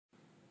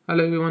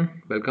Hello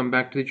everyone, welcome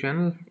back to the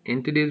channel.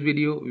 In today's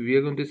video, we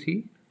are going to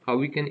see how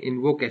we can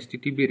invoke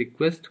HTTP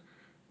request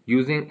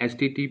using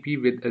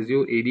HTTP with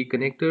Azure AD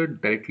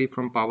connector directly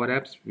from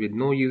PowerApps with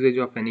no usage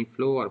of any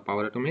flow or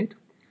Power Automate.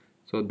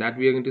 So that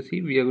we are going to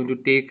see. We are going to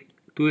take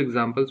two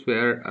examples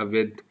where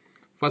with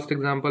first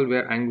example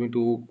where I'm going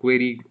to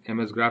query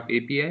MS Graph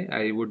API.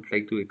 I would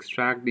like to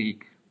extract the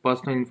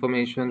personal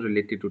information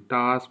related to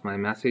tasks, my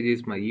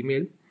messages, my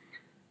email,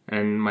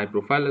 and my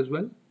profile as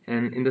well.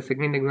 And in the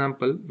second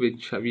example,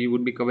 which we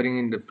would be covering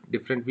in the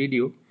different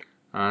video,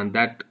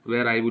 that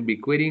where I would be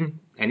querying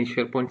any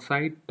SharePoint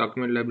site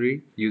document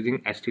library using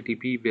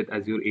HTTP with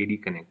Azure AD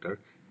connector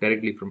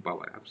directly from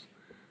PowerApps.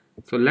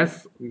 So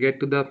let's get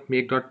to the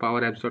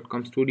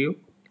make.powerapps.com studio,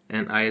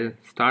 and I'll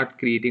start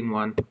creating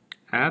one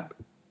app.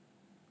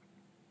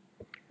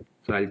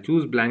 So I'll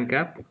choose blank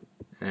app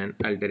and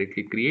I'll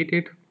directly create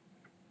it,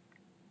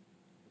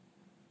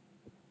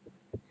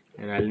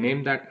 and I'll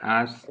name that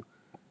as,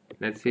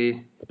 let's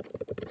say,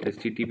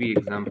 HTTP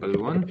example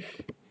 1,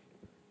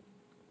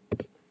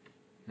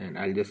 and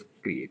I'll just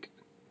create it.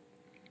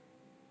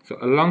 So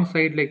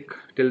alongside, like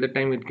till the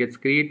time it gets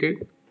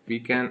created, we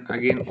can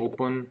again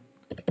open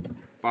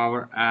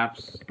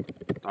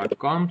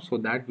PowerApps.com so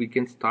that we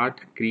can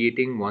start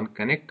creating one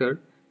connector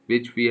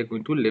which we are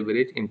going to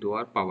leverage into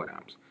our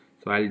PowerApps.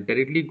 So I'll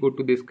directly go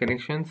to these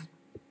connections,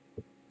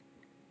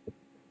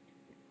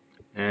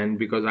 and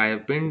because I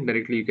have pinned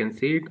directly, you can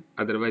see it.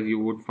 Otherwise you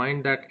would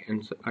find that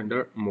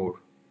under more.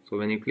 So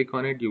when you click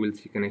on it, you will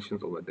see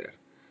connections over there.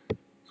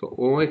 So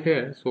over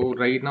here, so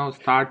right now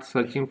start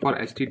searching for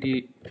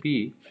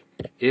HTTP.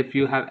 If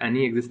you have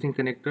any existing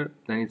connector,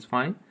 then it's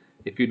fine.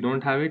 If you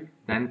don't have it,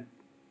 then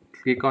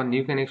click on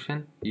new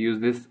connection, use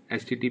this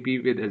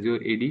HTTP with Azure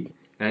AD,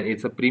 and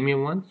it's a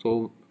premium one.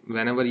 So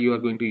whenever you are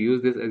going to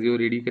use this Azure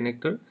AD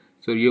connector,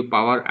 so your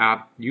Power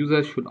App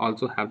user should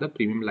also have the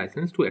premium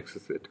license to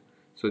access it.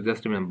 So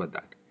just remember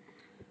that.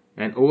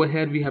 And over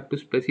here we have to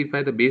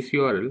specify the base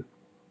URL.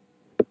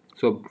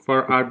 So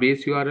for our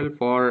base URL,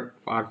 for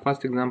our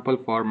first example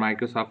for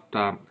Microsoft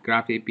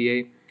Graph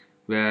API,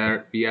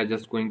 where we are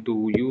just going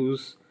to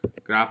use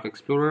Graph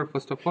Explorer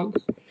first of all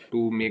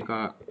to make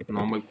a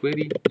normal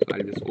query. So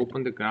I'll just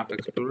open the Graph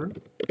Explorer.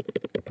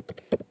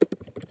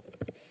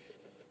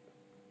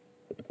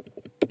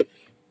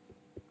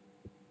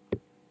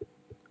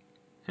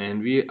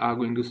 And we are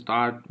going to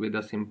start with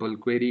a simple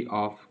query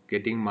of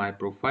getting my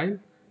profile,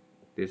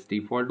 this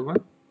default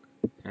one,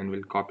 and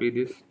we'll copy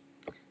this.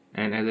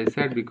 And as I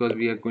said, because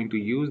we are going to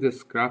use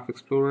this Graph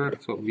Explorer,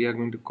 so we are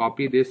going to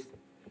copy this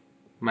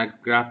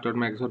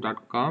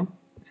graph.microsoft.com,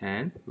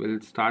 and we'll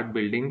start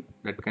building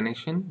that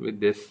connection with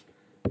this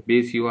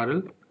base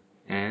URL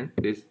and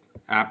this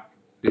app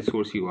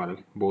resource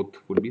URL. Both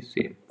would be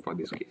same for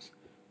this case.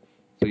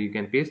 So you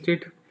can paste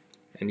it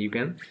and you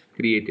can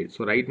create it.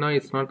 So right now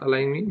it's not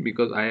allowing me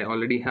because I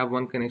already have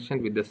one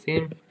connection with the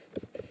same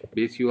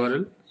base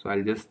URL. So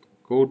I'll just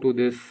go to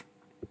this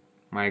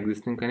my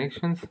existing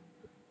connections,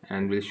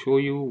 and we'll show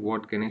you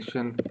what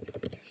connection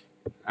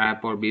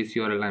app or base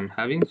URL I'm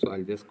having. So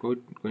I'll just go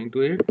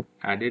into it,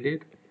 added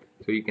it.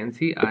 So you can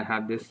see I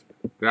have this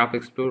Graph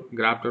Explorer,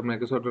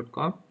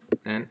 graph.microsoft.com,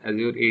 and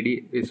Azure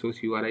AD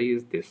resource URI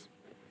is this.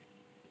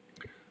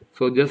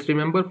 So just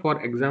remember, for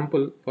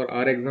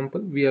our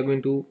example, we are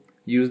going to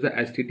use the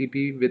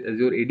HTTP with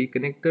Azure AD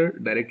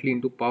connector directly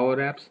into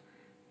PowerApps.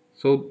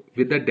 So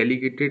with the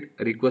delegated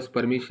request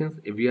permissions,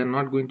 if we are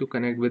not going to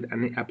connect with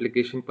any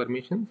application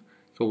permissions,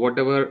 so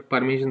whatever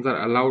permissions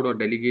are allowed or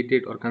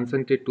delegated or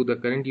consented to the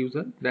current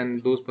user,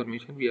 then those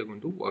permissions we are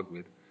going to work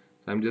with.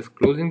 So I'm just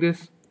closing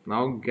this.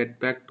 Now get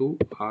back to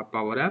our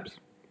PowerApps,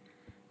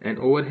 and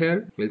over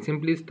here we'll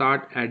simply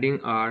start adding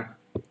our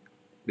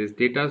this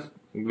data.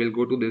 We'll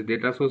go to this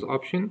data source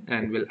option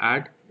and we'll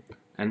add,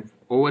 and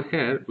over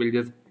here we'll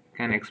just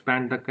can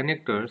expand the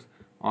connectors,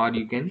 or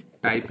you can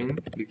type in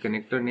the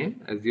connector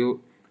name Azure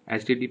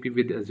HTTP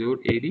with Azure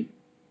AD.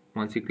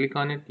 Once you click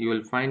on it, you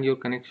will find your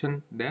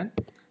connection there.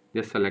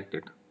 Just select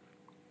it.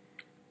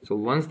 So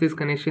once this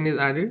connection is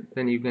added,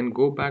 then you can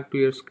go back to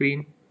your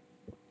screen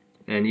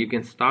and you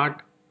can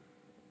start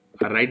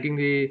writing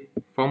the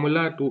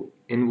formula to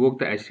invoke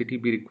the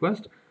HTTP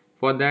request.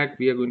 For that,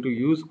 we are going to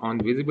use on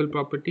visible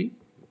property.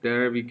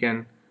 There we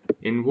can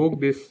invoke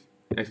this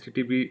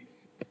HTTP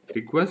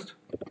request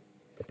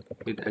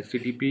with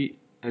HTTP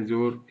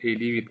Azure AD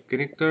with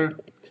connector.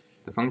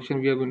 The function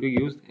we are going to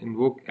use,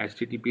 invoke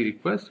HTTP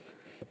request.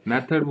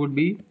 Method would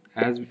be,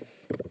 as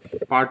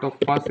part of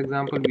first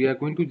example, we are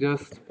going to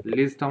just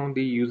list down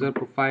the user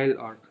profile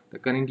or the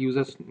current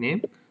user's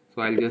name.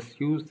 So I'll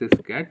just use this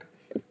get,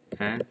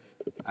 and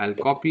I'll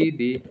copy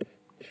the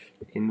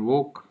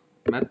invoke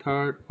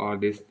method or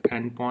this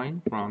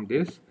endpoint from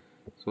this,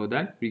 so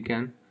that we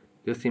can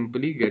just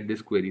simply get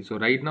this query. So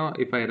right now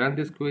if I run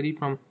this query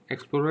from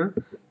Explorer,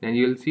 then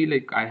you'll see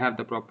like I have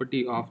the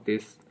property of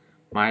this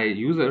my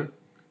user,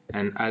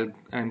 and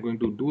I'm going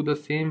to do the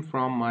same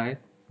from my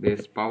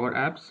this Power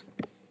Apps.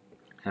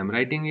 I'm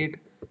writing it.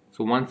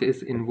 So once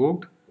it's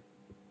invoked,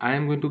 I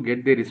am going to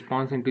get the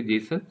response into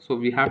JSON. So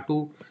we have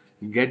to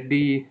get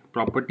the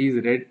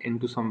properties read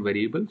into some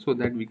variable so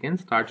that we can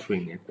start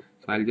showing it.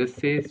 So I'll just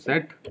say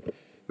set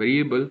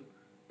variable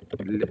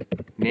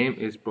name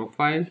is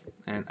profile,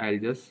 and I'll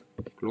just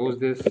close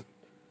this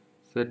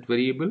set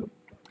variable.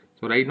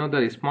 So right now the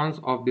response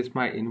of this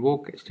my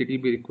invoke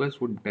HTTP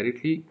request would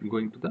directly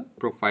going to the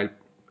profile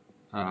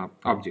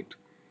object.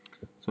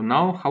 So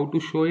now how to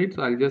show it?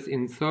 So I'll just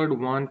insert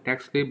one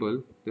text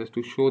label just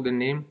to show the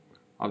name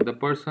of the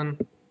person.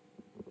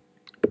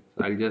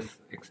 So I'll just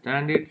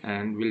extend it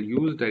and we'll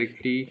use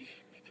directly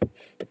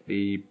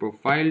the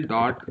profile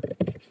dot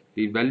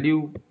the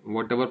value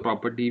whatever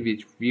property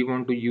which we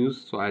want to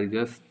use. So I'll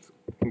just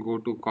go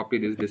to copy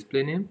this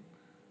display name,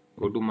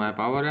 go to my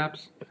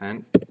PowerApps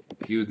and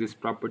use this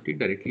property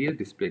directly as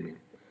display name,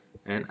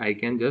 and I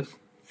can just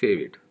save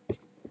it.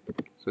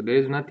 So there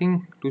is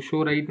nothing to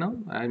show right now.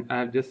 I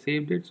have just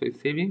saved it, so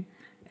it's saving,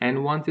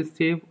 and once it's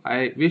saved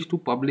I wish to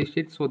publish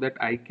it so that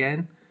I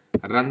can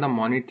run the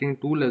monitoring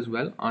tool as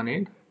well on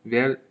it,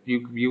 where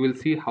you will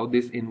see how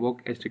this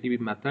invoke HTTP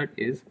method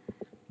is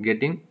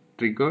getting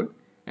triggered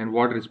and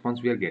what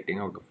response we are getting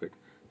out of it.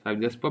 So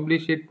I've just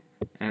published it,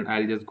 and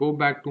I'll just go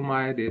back to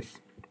my this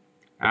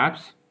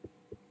apps,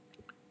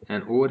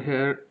 and over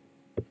here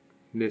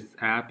this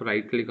app,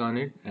 right click on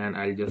it, and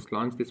I'll just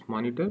launch this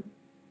monitor,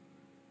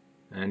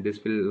 and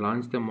this will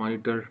launch the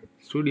monitor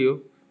studio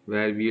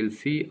where we will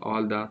see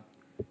all the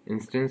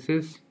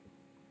instances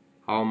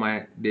how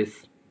my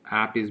this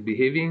app is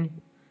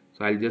behaving.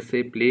 So I'll just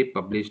say play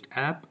published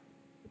app,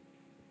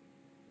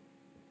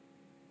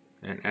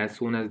 and as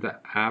soon as the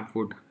app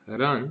would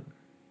run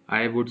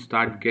I would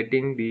start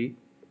getting the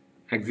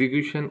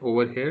execution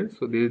over here.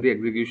 So this is the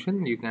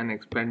execution. You can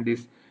expand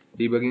this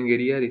debugging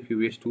area if you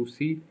wish to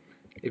see.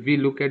 If we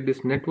look at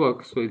this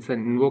network, so it's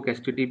an invoke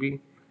HTTP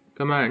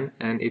command,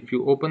 and if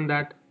you open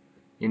that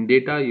in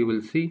data you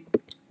will see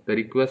the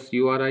request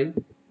URI,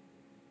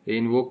 the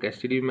invoke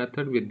HTTP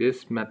method with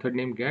this method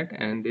name get,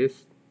 and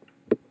this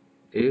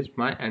is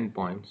my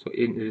endpoint. So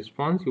in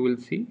response you will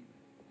see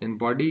in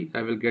body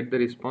I will get the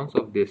response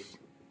of this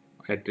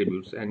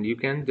attributes, and you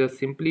can just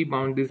simply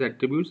bound these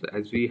attributes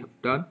as we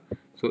have done.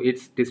 So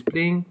it's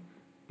displaying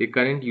the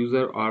current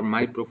user or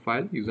my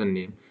profile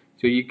username.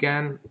 So you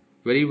can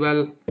very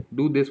well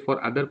do this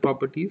for other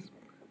properties.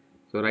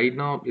 So right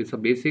now it's a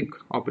basic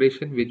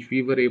operation which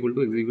we were able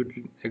to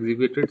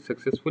execute it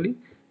successfully,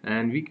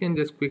 and we can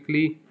just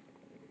quickly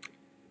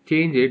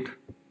change it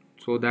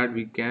so that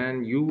we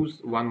can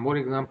use one more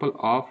example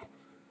of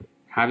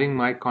having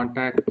my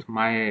contact,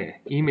 my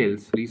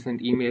emails,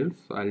 recent emails.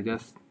 So I'll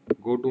just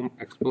go to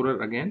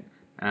Explorer again,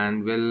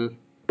 and we'll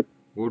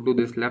go to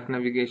this left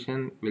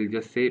navigation, we'll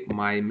just say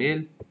my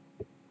mail,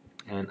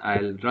 and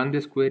I'll run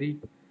this query,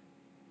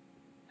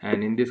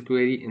 and in this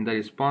query in the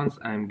response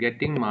I'm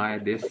getting my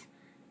this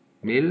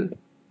mail,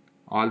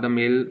 all the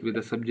mail with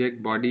the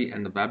subject, body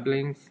and the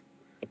babblings.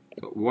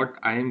 So what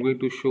I am going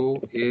to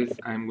show is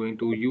I'm going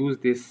to use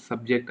this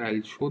subject.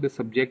 I'll show the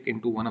subject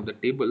into one of the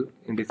table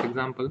in this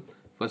example.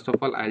 First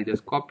of all I'll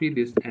just copy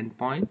this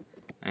endpoint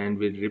and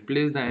we'll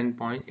replace the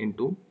endpoint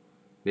into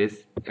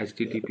this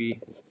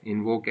HTTP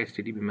invoke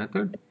HTTP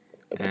method,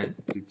 and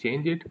we'll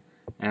change it.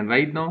 And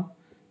right now,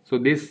 so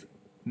this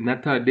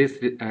method, this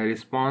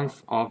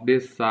response of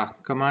this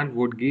command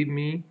would give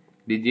me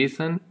the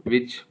JSON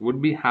which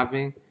would be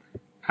having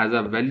as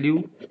a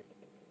value,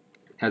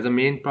 as a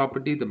main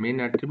property, the main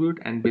attribute,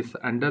 and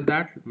under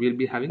that we'll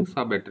be having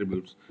sub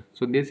attributes.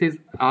 So this is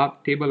a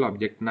table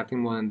object, nothing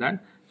more than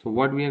that. So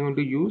what we are going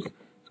to use,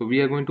 so we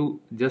are going to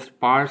just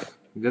parse,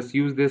 just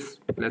use this,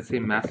 let's say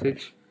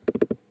message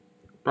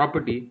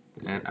property,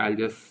 and I'll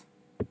just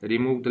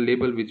remove the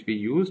label which we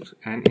used,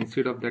 and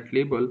instead of that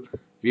label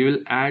we will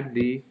add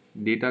the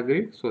data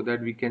grid so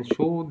that we can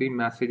show the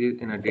messages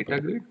in a data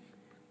grid.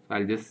 So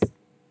I'll just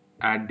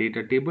add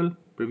data table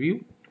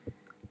preview,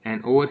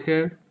 and over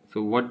here,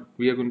 so what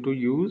we are going to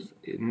use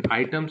in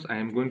items, I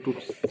am going to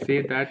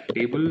say that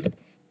table,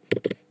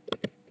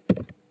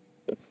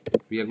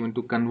 we are going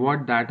to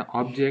convert that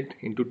object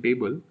into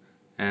table,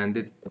 and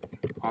the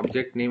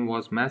object name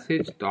was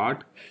message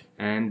dot,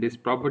 and this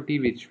property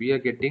which we are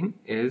getting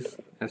is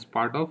as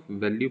part of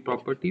value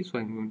property. So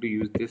I'm going to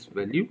use this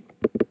value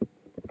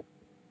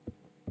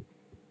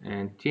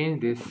and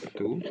change this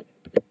to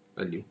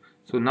value.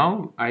 So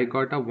now I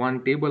got a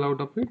one table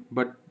out of it,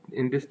 but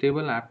in this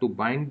table I have to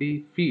bind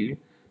the field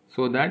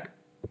so that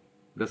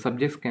the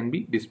subjects can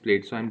be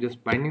displayed. So I'm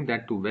just binding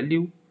that to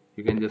value.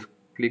 You can just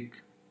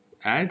click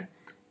add,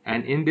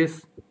 and in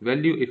this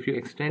value, if you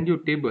extend your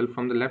table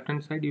from the left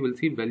hand side, you will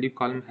see value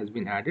column has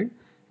been added,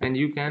 and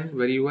you can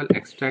very well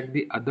extract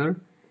the other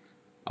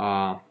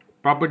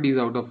properties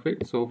out of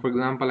it. So for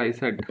example, I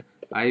said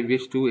I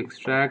wish to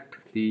extract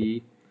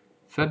the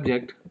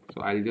subject,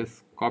 so I'll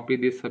just copy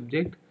this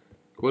subject,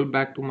 go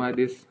back to my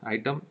this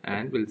item,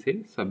 and we'll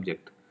say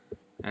subject,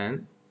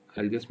 and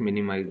I'll just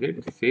minimize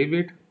it, save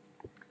it,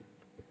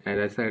 and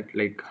as I said,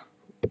 like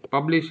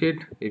publish it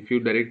if you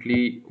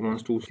directly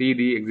wants to see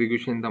the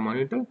execution in the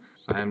monitor.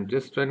 So I am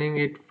just running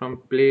it from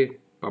play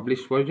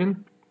publish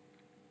version,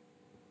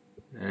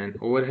 and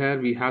over here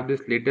we have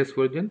this latest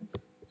version.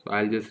 So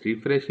I'll just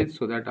refresh it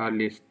so that our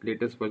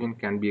latest version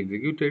can be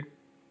executed,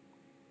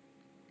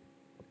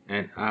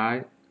 and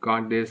I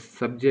got this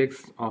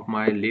subjects of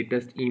my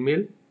latest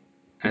email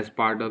as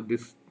part of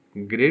this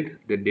grid,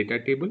 the data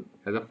table.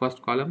 As a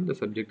first column, the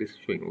subject is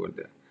showing over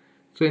there.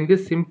 So in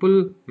this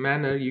simple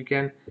manner, you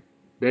can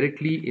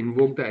directly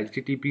invoke the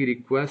HTTP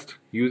request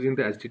using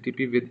the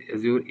HTTP with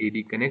Azure AD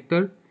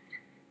connector.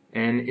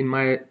 And in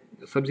my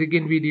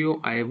subsequent video,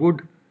 I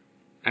would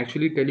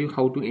actually tell you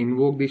how to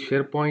invoke the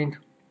SharePoint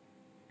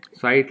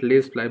site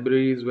list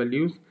libraries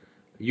values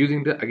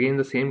using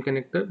the same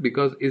connector,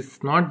 because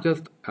it's not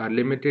just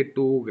limited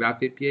to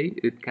Graph API.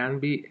 It can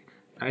be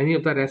any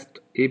of the REST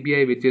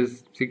API which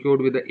is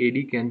secured with the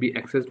AD can be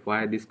accessed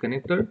via this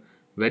connector.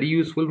 Very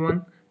useful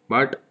one,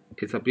 but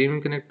it's a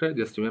premium connector,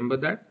 just remember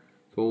that.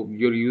 So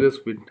your users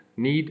would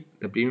need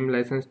the premium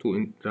license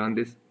to run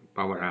this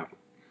Power App.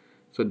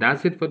 So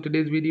that's it for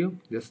today's video.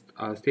 Just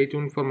stay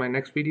tuned for my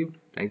next video.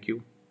 Thank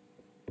you.